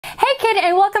Kid,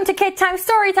 and welcome to KidTime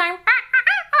StoryTime.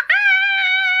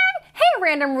 Hey,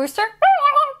 random rooster.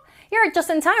 You're just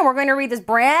in time. We're going to read this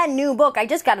brand new book I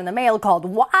just got in the mail called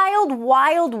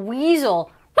Wild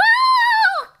Weasel.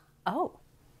 Oh,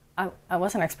 I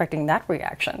wasn't expecting that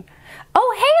reaction.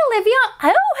 Oh, hey, Olivia.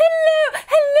 Oh,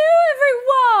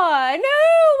 hello everyone.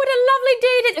 Oh, what a lovely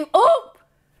day it is. Oh,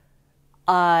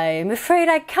 I'm afraid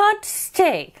I can't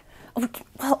stay.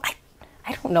 Well,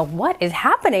 I don't know what is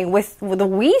happening with the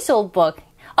Weasel book.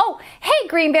 Oh, hey,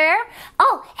 Green Bear.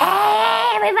 Oh,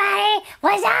 hey, everybody.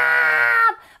 What's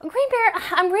up? Green Bear,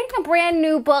 I'm reading a brand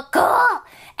new book.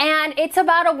 And it's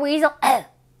about a weasel.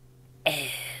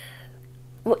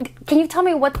 Can you tell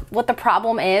me what the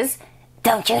problem is?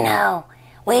 Don't you know?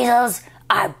 Weasels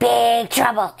are big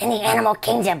trouble in the animal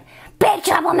kingdom. Big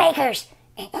troublemakers.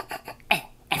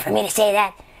 And for me to say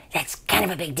that, that's kind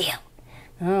of a big deal.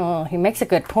 Oh, he makes a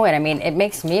good point. I mean, it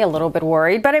makes me a little bit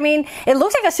worried, but I mean, it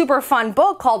looks like a super fun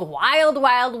book called Wild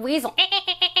Weasel.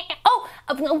 Oh,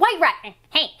 White Rat.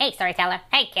 Hey, storyteller.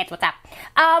 Hey, kids, what's up?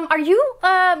 You're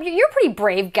a pretty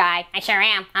brave guy. I sure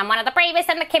am. I'm one of the bravest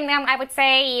in the kingdom, I would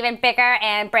say, even bigger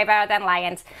and braver than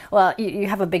lions. Well, you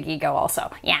have a big ego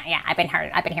also. Yeah, I've been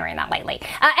hearing that lately.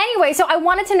 Anyway, so I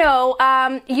wanted to know,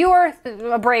 you're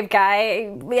a brave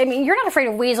guy. I mean, you're not afraid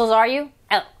of weasels, are you?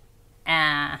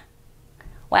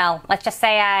 Well, let's just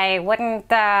say I wouldn't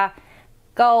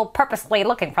go purposely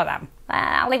looking for them.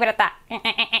 I'll leave it at that.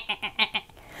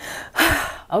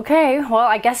 Okay, well,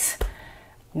 I guess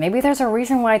maybe there's a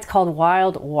reason why it's called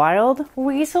Wild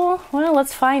Weasel. Well,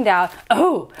 let's find out.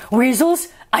 Oh, weasels?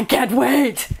 I can't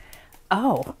wait.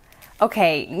 Oh,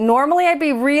 okay. Normally I'd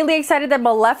be really excited that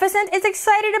Maleficent is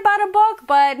excited about a book,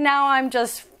 but now I'm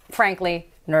just frankly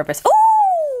nervous.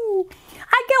 Ooh,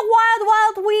 I get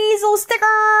Wild Weasel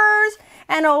stickers.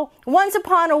 And a Once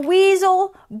Upon a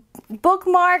Weasel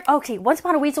bookmark. Okay, Once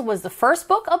Upon a Weasel was the first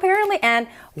book, apparently, and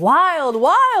Wild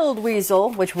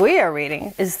Weasel, which we are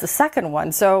reading, is the second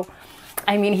one. So,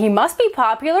 I mean, he must be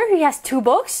popular. He has 2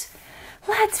 books.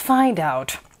 Let's find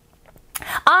out.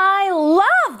 I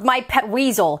loved my pet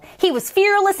weasel. He was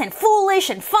fearless and foolish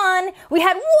and fun. We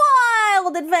had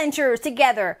wild adventures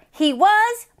together. He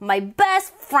was my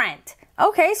best friend.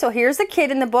 Okay, so here's the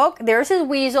kid in the book. There's his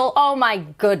weasel. Oh my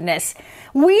goodness.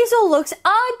 Weasel looks adorable,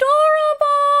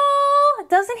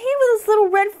 doesn't he? With his little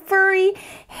red furry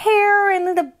hair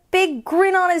and the big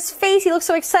grin on his face. He looks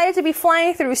so excited to be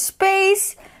flying through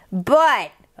space.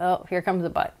 But, oh, here comes the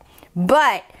but.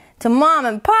 But, to Mom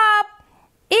and Pop,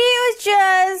 he was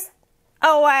just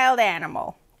a wild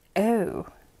animal. Oh,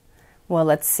 well,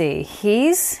 let's see.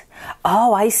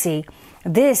 Oh, I see.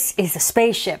 This is a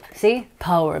spaceship, see?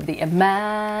 Power of the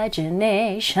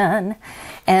imagination.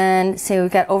 And see, we've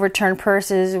got overturned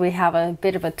purses. We have a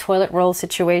bit of a toilet roll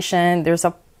situation. There's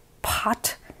a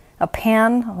pot, a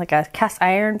pan, like a cast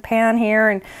iron pan here.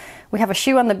 And we have a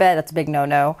shoe on the bed. That's a big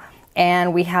no-no.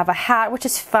 And we have a hat, which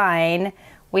is fine.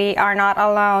 We are not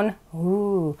alone.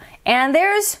 Ooh. And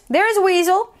there's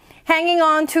Weasel hanging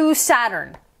on to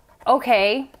Saturn.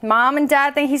 Okay, Mom and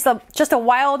Dad think he's just a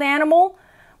wild animal.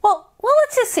 Well,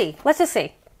 let's just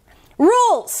see.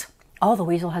 Rules. Oh, the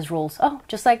weasel has rules. Oh,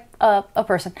 just like a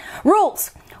person.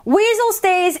 Rules. Weasel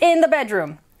stays in the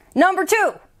bedroom. Number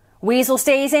 2, weasel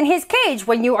stays in his cage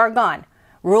when you are gone.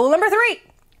 Rule number 3,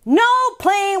 no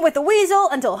playing with the weasel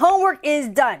until homework is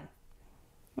done.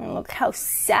 Look how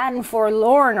sad and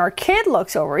forlorn our kid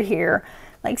looks over here.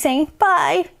 Like saying,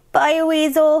 bye,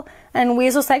 weasel. And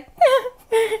weasel's like,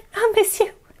 I'll miss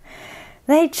you.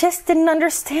 They just didn't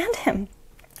understand him.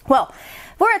 Well,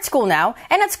 we're at school now,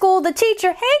 and at school the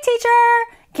teacher, hey teacher,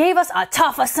 gave us a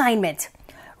tough assignment.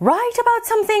 Write about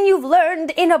something you've learned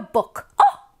in a book.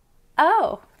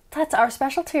 Oh, that's our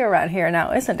specialty around here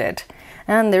now, isn't it?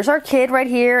 And there's our kid right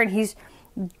here, and he's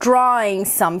drawing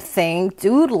something,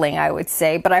 doodling, I would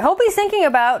say, but I hope he's thinking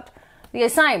about the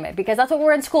assignment, because that's what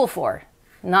we're in school for.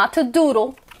 Not to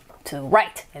doodle, to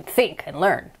write and think and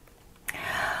learn.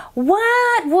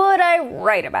 What would I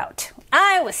write about?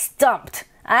 I was stumped.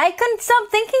 I couldn't stop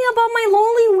thinking about my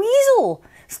lonely weasel,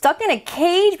 stuck in a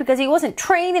cage because he wasn't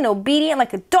trained and obedient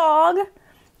like a dog.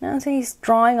 Now, so he's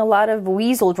drawing a lot of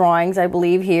weasel drawings, I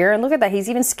believe, here. And look at that, he's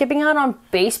even skipping out on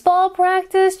baseball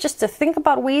practice just to think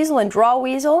about weasel and draw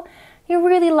weasel. He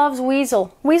really loves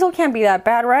weasel. Weasel can't be that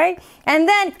bad, right? And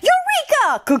then,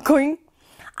 Eureka! Kukuing!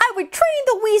 I would train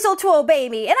the weasel to obey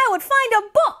me, and I would find a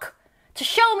book to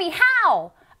show me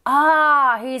how.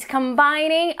 He's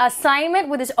combining assignment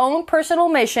with his own personal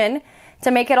mission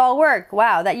to make it all work.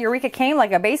 Wow, that Eureka came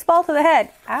like a baseball to the head.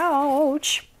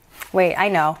 Ouch. Wait, I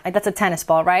know. That's a tennis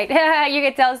ball, right? You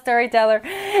can tell storyteller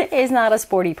is not a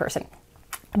sporty person.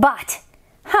 But,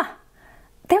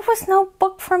 there was no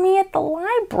book for me at the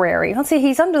library. Let's see,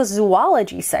 he's under the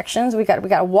zoology sections. We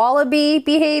got wallaby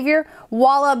behavior,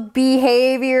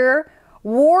 warbler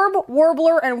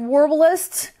and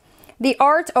warblist, the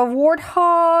art of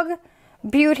warthog,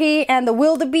 beauty and the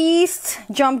wildebeest,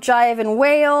 jump, jive, and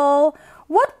whale.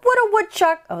 What would a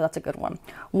woodchuck... Oh, that's a good one.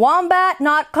 Wombat,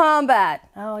 not combat.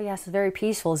 Oh, yes, a very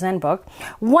peaceful Zen book.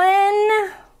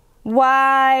 When,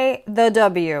 why, the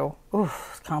W. Oof,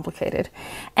 it's complicated.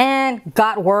 And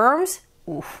got worms?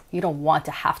 Oof, you don't want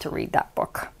to have to read that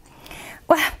book.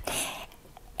 Well,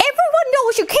 everyone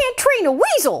knows you can't train a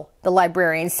weasel, the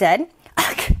librarian said.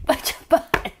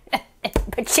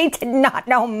 But she did not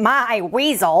know my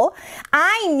weasel.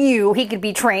 I knew he could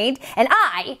be trained, and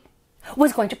I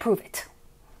was going to prove it.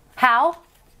 How?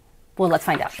 Well, let's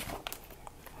find out.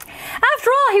 After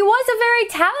all, he was a very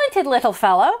talented little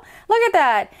fellow. Look at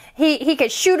that. He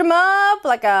could shoot him up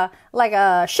like a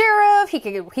sheriff.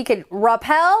 He could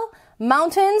rappel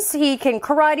mountains. He can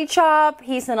karate chop.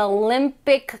 He's an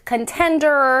Olympic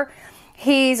contender.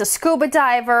 He's a scuba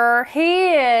diver.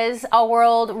 He is a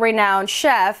world-renowned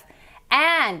chef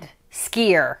and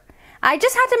skier. I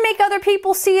just had to make other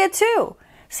people see it too.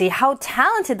 See how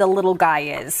talented the little guy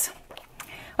is.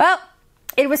 Well,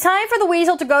 it was time for the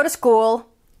weasel to go to school,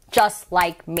 just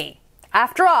like me.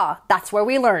 After all, that's where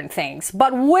we learn things.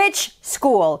 But which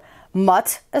school?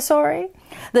 Montessori?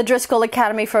 The Driscoll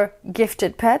Academy for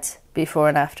Gifted Pets, before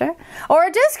and after? Or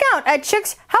a discount at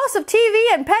Chick's House of TV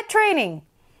and Pet Training?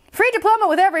 Free diploma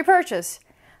with every purchase.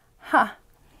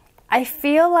 I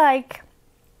feel like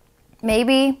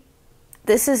maybe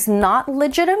this is not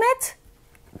legitimate,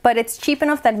 but it's cheap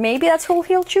enough that maybe that's who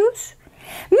he'll choose.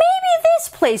 Maybe this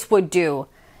place would do.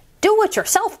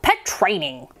 Do-it-yourself pet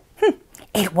training.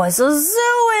 It was a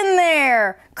zoo in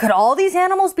there. Could all these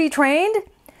animals be trained?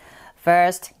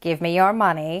 First, give me your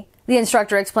money, the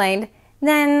instructor explained.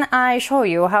 Then I show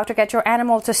you how to get your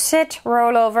animal to sit,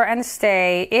 roll over, and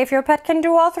stay. If your pet can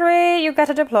do all three, you get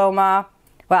a diploma.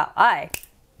 Well, I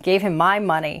gave him my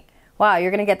money. Wow,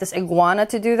 you're going to get this iguana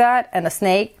to do that, and the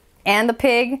snake, and the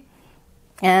pig.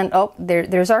 And, oh,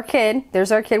 there's our kid.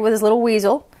 There's our kid with his little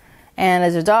weasel. And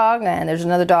there's a dog, and there's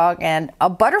another dog, and a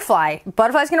butterfly.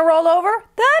 Butterfly's going to roll over?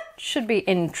 That should be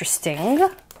interesting.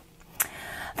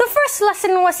 The first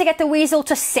lesson was to get the weasel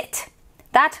to sit.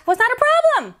 That was not a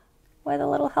problem. With a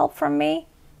little help from me.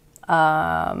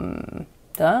 Oh,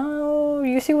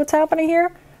 you see what's happening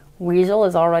here? Weasel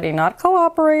is already not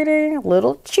cooperating.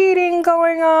 Little cheating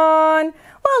going on.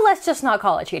 Well, let's just not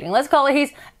call it cheating. Let's call it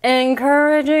he's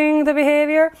encouraging the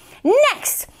behavior.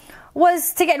 Next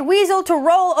was to get Weasel to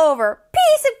roll over.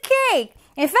 Piece of cake.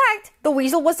 In fact, the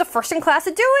weasel was the first in class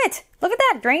to do it. Look at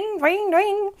that. Drain, drain,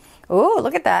 drain. Oh,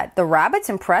 look at that. The rabbit's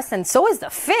impressed, and so is the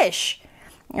fish.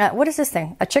 What is this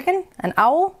thing? A chicken? An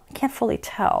owl? I can't fully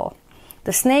tell.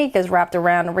 The snake is wrapped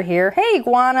around over here. Hey,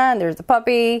 iguana. And there's the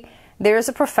puppy. There's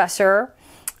the professor.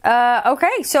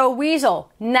 Okay, so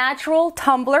weasel. Natural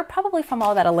tumbler. Probably from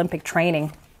all that Olympic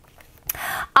training.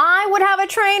 I would have a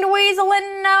trained weasel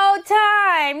in no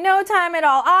time. No time at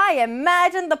all. I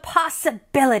imagine the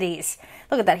possibilities.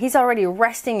 Look at that. He's already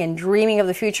resting and dreaming of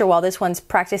the future while this one's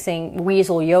practicing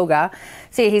weasel yoga.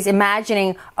 See, he's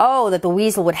imagining, oh, that the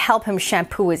weasel would help him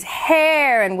shampoo his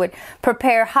hair and would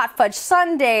prepare hot fudge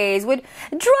sundaes, would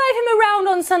drive him around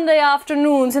on Sunday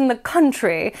afternoons in the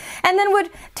country, and then would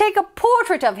take a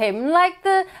portrait of him like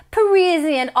the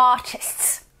Parisian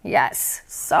artists. Yes,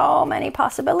 so many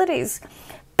possibilities.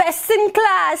 Best in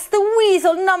class, the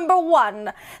weasel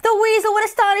 #1. The weasel would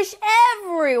astonish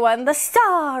everyone, the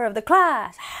star of the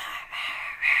class.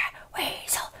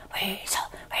 Weasel, weasel,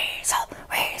 weasel,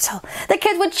 weasel. The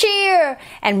kids would cheer,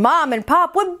 and Mom and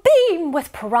Pop would beam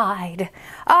with pride.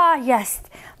 Ah, yes,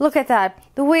 look at that.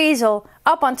 The weasel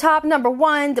up on top,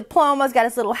 #1, diploma's got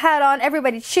his little hat on,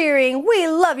 everybody cheering. We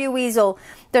love you, weasel.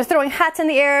 They're throwing hats in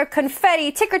the air, confetti,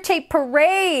 ticker tape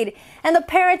parade, and the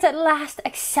parents at last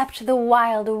accept the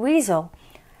wild weasel.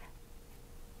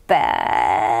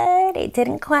 But it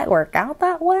didn't quite work out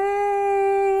that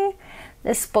way.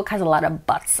 This book has a lot of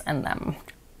buts in them.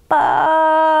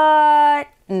 But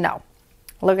no.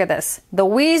 Look at this. The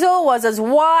weasel was as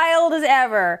wild as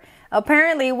ever.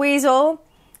 Apparently, Weasel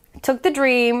took the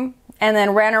dream and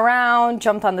then ran around,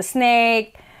 jumped on the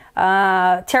snake,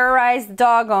 terrorized the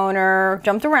dog owner,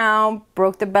 jumped around,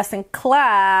 broke the best in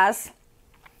class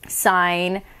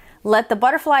sign, let the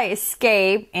butterfly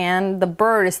escape, and the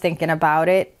bird is thinking about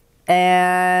it,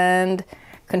 and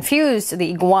confused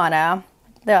the iguana.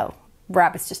 The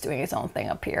rabbit's just doing his own thing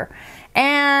up here.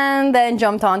 And then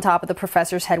jumped on top of the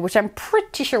professor's head, which I'm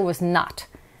pretty sure was not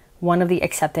one of the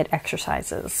accepted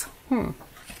exercises. I'm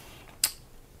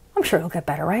I'm sure it'll get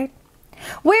better, right?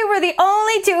 We were the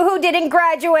only two who didn't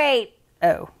graduate.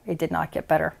 Oh, it did not get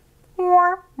better.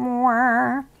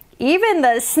 Even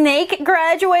the snake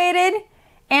graduated,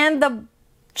 and the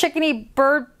chickeny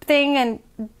bird thing and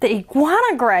the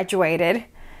iguana graduated,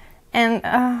 and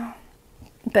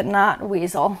but not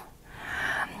Weasel.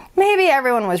 Maybe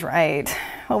everyone was right.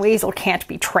 A weasel can't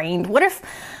be trained. What would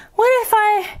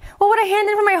I hand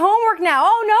in for my homework now?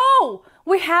 Oh no!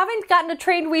 We haven't gotten a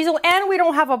trained weasel and we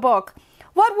don't have a book.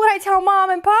 What would I tell Mom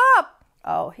and Pop?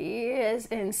 Oh, he is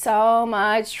in so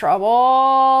much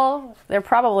trouble. They're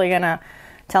probably gonna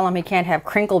tell him he can't have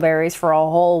crinkleberries for a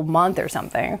whole month or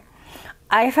something.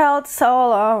 I felt so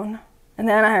alone. And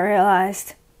then I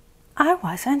realized I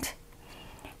wasn't.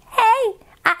 Hey,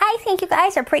 I think you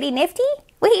guys are pretty nifty.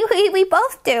 We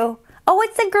both do. Oh,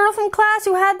 it's the girl from class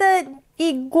who had the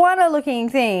iguana-looking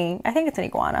thing. I think it's an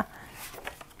iguana.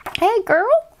 Hey, girl.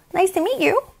 Nice to meet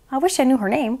you. I wish I knew her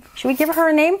name. Should we give her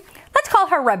a name? Let's call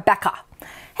her Rebecca.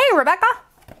 Hey, Rebecca.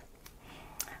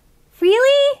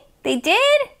 Really? They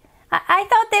did? I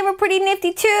thought they were pretty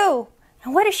nifty too.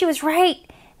 And what if she was right?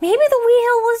 Maybe the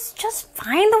weasel was just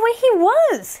fine the way he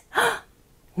was.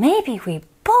 Maybe we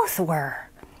both were.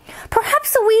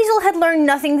 Perhaps the weasel had learned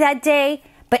nothing that day,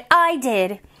 but I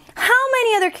did. How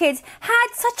many other kids had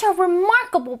such a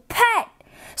remarkable pet?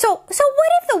 So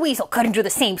what if the weasel couldn't do the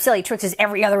same silly tricks as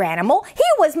every other animal? He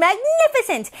was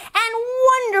magnificent and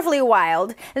wonderfully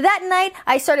wild. That night,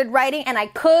 I started writing and I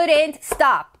couldn't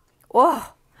stop.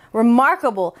 Oh,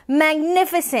 remarkable,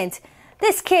 magnificent.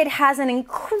 This kid has an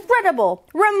incredible,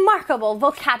 remarkable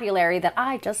vocabulary that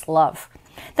I just love.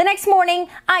 The next morning,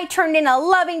 I turned in a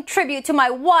loving tribute to my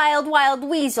wild, wild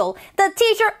weasel. The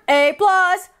teacher, A+,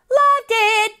 loved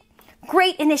it.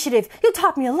 Great initiative. You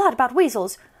taught me a lot about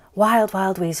weasels. Wild,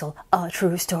 wild weasel, a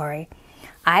true story.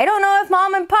 I don't know if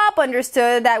Mom and Pop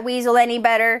understood that weasel any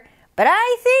better, but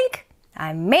I think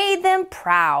I made them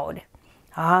proud.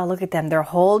 Ah, look at them. They're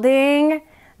holding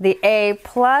the A+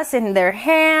 in their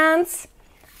hands.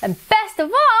 And best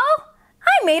of all,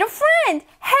 I made a friend.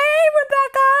 Hey,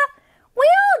 Rebecca. We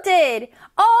all did.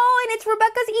 Oh, and it's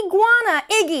Rebecca's iguana,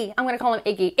 Iggy. I'm going to call him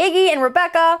Iggy. Iggy and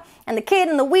Rebecca and the kid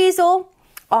and the weasel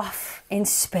off in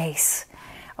space.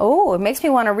 Oh, it makes me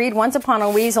want to read Once Upon a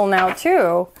Weasel now,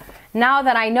 too. Now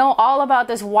that I know all about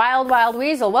this wild, wild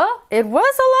weasel. Well, it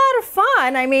was a lot of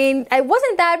fun. I mean, it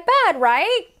wasn't that bad,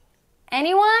 right?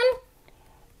 Anyone?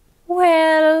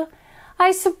 Well,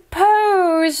 I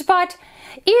suppose, but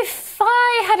if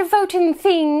I had a vote in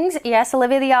things... Yes,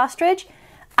 Olivia the Ostrich?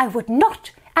 I would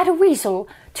not add a weasel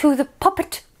to the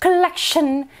puppet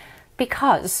collection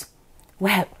because,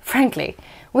 well, frankly,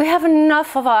 we have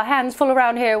enough of our hands full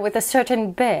around here with a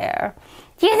certain bear.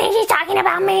 Do you think he's talking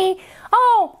about me?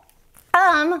 Oh,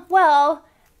 well,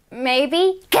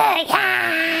 maybe. Good,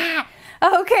 yeah!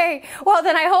 Okay, well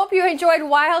then I hope you enjoyed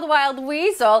Wild Wild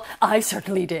Weasel. I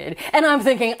certainly did. And I'm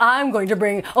thinking I'm going to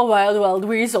bring a Wild Wild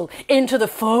Weasel into the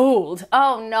fold.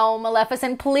 Oh no,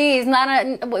 Maleficent, please.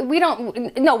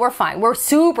 No, we're fine. We're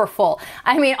super full.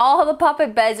 I mean, all the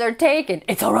puppet beds are taken.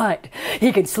 It's all right.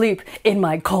 He can sleep in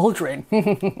my cauldron.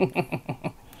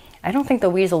 I don't think the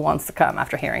weasel wants to come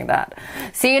after hearing that.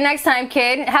 See you next time,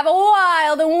 kid. Have a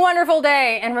wild and wonderful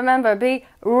day. And remember, be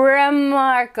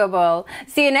remarkable.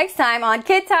 See you next time on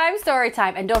KidTime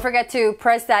StoryTime. And don't forget to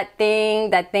press that thing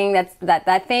that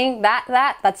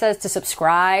says to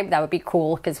subscribe. That would be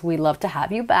cool because we love to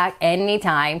have you back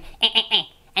anytime.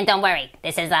 And don't worry,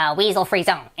 this is a weasel-free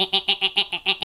zone.